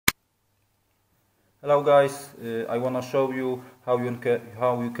Hello guys, I want to show you how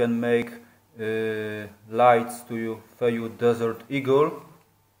you can make lights to your Feiyue Desert Eagle.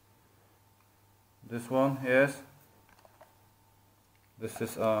 This one, yes. This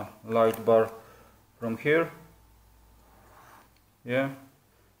is a light bar from here. Yeah.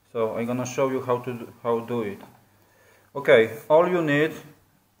 So I'm gonna show you how to do it. Okay, all you need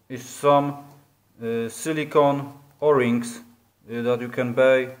is some silicone O-rings that you can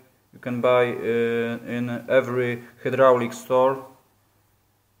buy in every hydraulic store,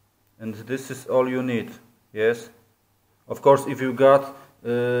 and this is all you need. Yes, of course, if you got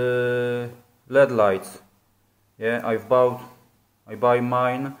LED lights. Yeah, I buy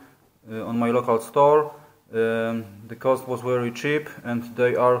mine on my local store. The cost was very cheap and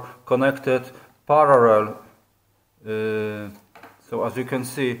they are connected parallel, so as you can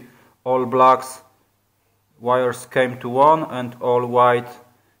see, all blacks wires came to one and all white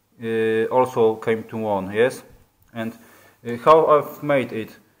also came to one. Yes, and how I've made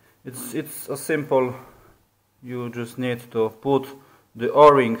it, it's a simple. You just need to put the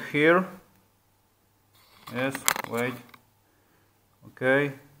O-ring here. Yes, wait.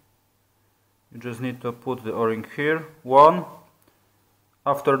 Okay, you just need to put the O-ring here, one.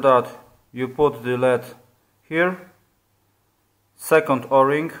 After that you put the LED here, second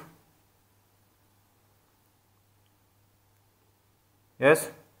O-ring.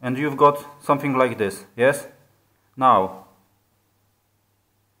 Yes, and you've got something like this. Yes, now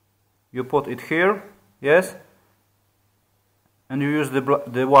you put it here. Yes, and you use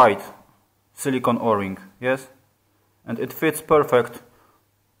the white silicone O-ring. Yes, and it fits perfect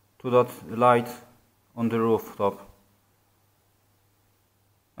to that light on the rooftop.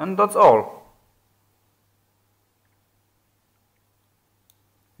 And that's all.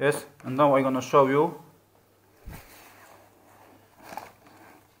 Yes, and now I'm gonna show you.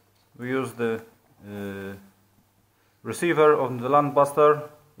 We use the receiver on the lamp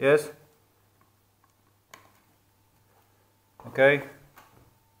buster. Yes. Okay.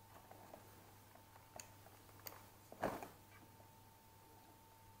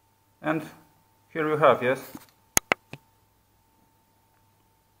 And here you have, yes.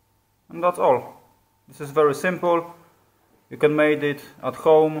 And that's all. This is very simple. You can make it at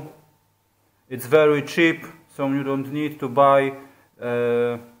home. It's very cheap, so you don't need to buy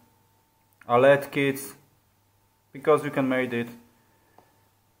a LED kits, because you can make it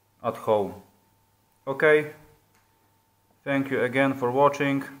at home. Okay. Thank you again for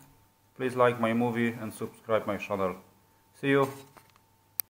watching. Please like my movie and subscribe my channel. See you.